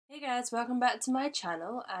Hey guys, welcome back to my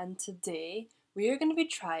channel, and today we are going to be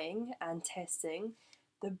trying and testing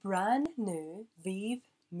the brand new Vieve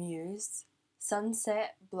Muse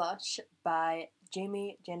Sunset Blush by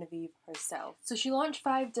Jamie Genevieve herself. So she launched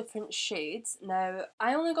 5 different shades. Now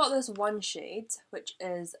I only got this one shade, which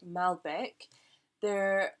is Malbec.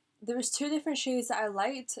 There was 2 different shades that I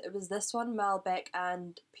liked. It was this one, Malbec,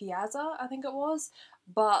 and Piazza, I think it was.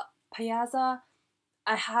 But Piazza,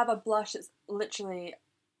 I have a blush that's literally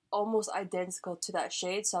almost identical to that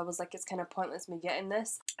shade, so I was like, it's kind of pointless me getting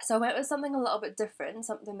this. So I went with something a little bit different,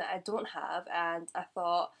 something that I don't have, and I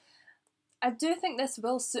thought, I do think this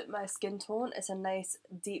will suit my skin tone. It's a nice,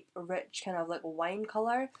 deep, rich kind of like wine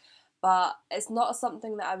colour, but it's not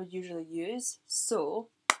something that I would usually use, so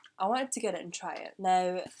I wanted to get it and try it.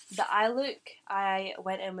 Now, the eye look, I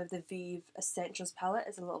went in with the Vieve Essentials palette.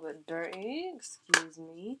 It's a little bit dirty, excuse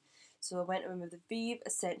me. So I went in with the Vieve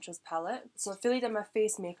Essentials palette. So I fully done my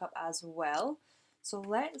face makeup as well. So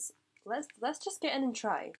let's just get in and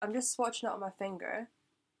try. I'm just swatching it on my finger,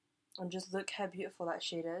 and just look how beautiful that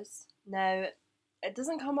shade is. Now, it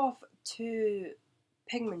doesn't come off too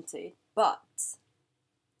pigmented, but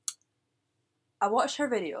I watched her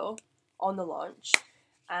video on the launch,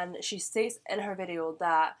 and she states in her video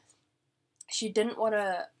that she didn't want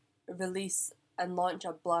to release and launch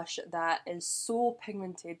a blush that is so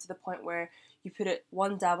pigmented to the point where you put it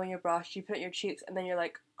one dab on your brush, you put it in your cheeks, and then you're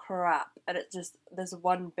like, crap, and it's just this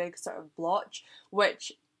one big sort of blotch,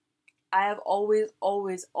 which I have always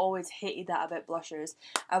hated that about blushers.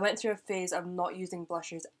 I went through a phase of not using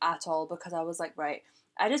blushers at all because I was like, right,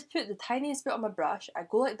 I just put the tiniest bit on my brush, I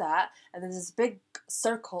go like that, and there's this big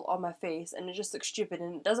circle on my face, and it just looks stupid,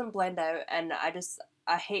 and it doesn't blend out, and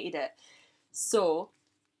I hated it. So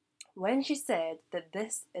when she said that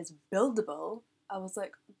this is buildable, I was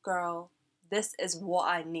like, girl, this is what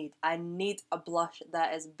I need. I need a blush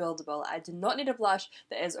that is buildable. I do not need a blush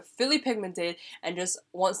that is fully pigmented and just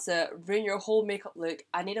wants to ruin your whole makeup look.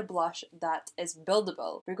 I need a blush that is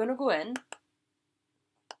buildable. We're gonna go in.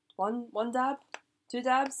 One dab, 2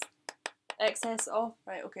 dabs, excess off.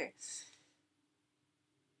 Right, okay.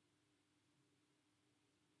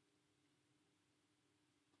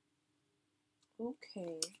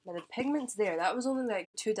 Okay, now the pigment's there. That was only like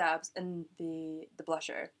 2 dabs in the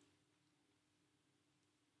blusher.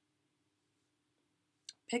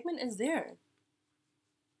 Pigment is there.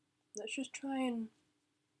 Let's just try and...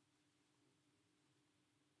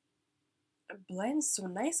 It blends so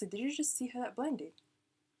nicely. Did you just see how that blended?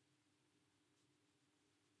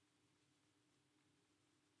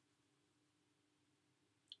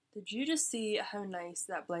 Did you just see how nice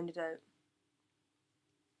that blended out?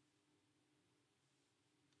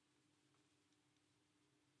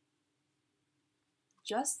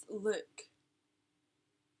 Just look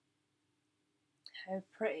how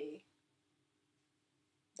pretty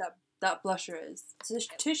that blusher is. So the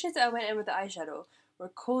 2 shades that I went in with the eyeshadow were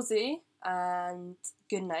Cozy and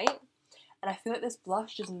Goodnight, and I feel like this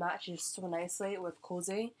blush just matches so nicely with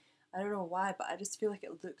Cozy. I don't know why, but I just feel like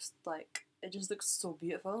it just looks so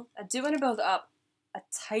beautiful. I do want to build it up a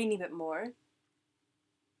tiny bit more.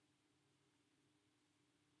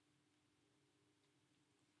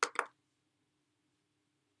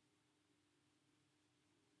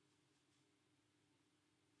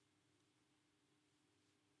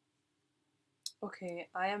 Okay,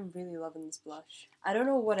 I am really loving this blush. I don't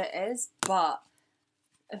know what it is, but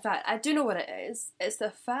in fact, I do know what it is. It's the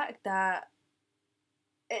fact that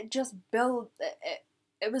it just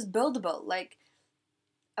it was buildable. Like,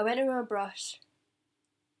 I went in with a brush,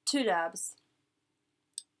 2 dabs,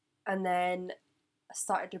 and then I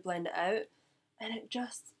started to blend it out, and it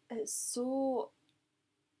is so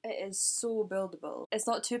buildable. It's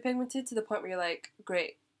not too pigmented to the point where you're like,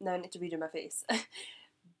 great, now I need to redo my face.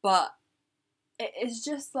 But it is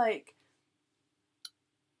just like,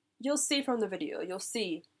 you'll see from the video, you'll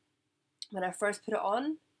see when I first put it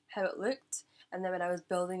on how it looked, and then when I was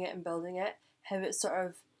building it, how it sort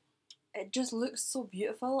of, it just looks so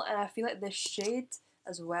beautiful. And I feel like this shade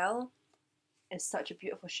as well is such a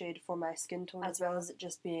beautiful shade for my skin tone, as well as it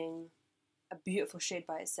just being a beautiful shade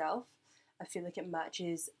by itself. I feel like it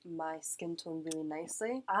matches my skin tone really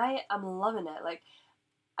nicely. I am loving it. Like,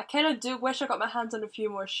 I kind of do wish I got my hands on a few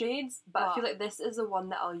more shades, but I feel like this is the one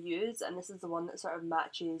that I'll use, and this is the one that sort of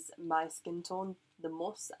matches my skin tone the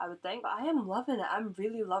most, I would think. But I am loving it. I'm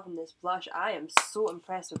really loving this blush. I am so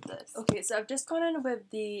impressed with this. Okay, so I've just gone in with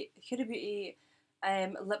the Huda Beauty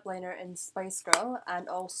lip liner in Spice Girl, and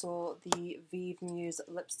also the Vieve Muse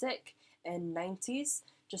lipstick in 90s,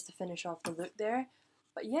 just to finish off the look there.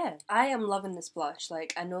 But yeah, I am loving this blush.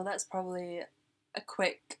 Like, I know that's probably a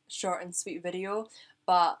quick, short and sweet video,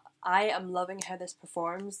 but I am loving how this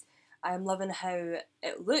performs. I am loving how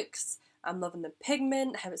it looks. I'm loving the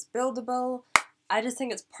pigment, how it's buildable. I just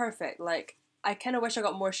think it's perfect. Like, I kind of wish I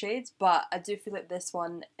got more shades, but I do feel like this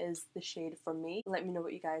one is the shade for me. Let me know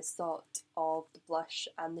what you guys thought of the blush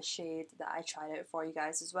and the shade that I tried out for you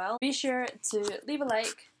guys as well. Be sure to leave a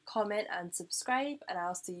like, comment and subscribe, and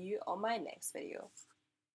I'll see you on my next video.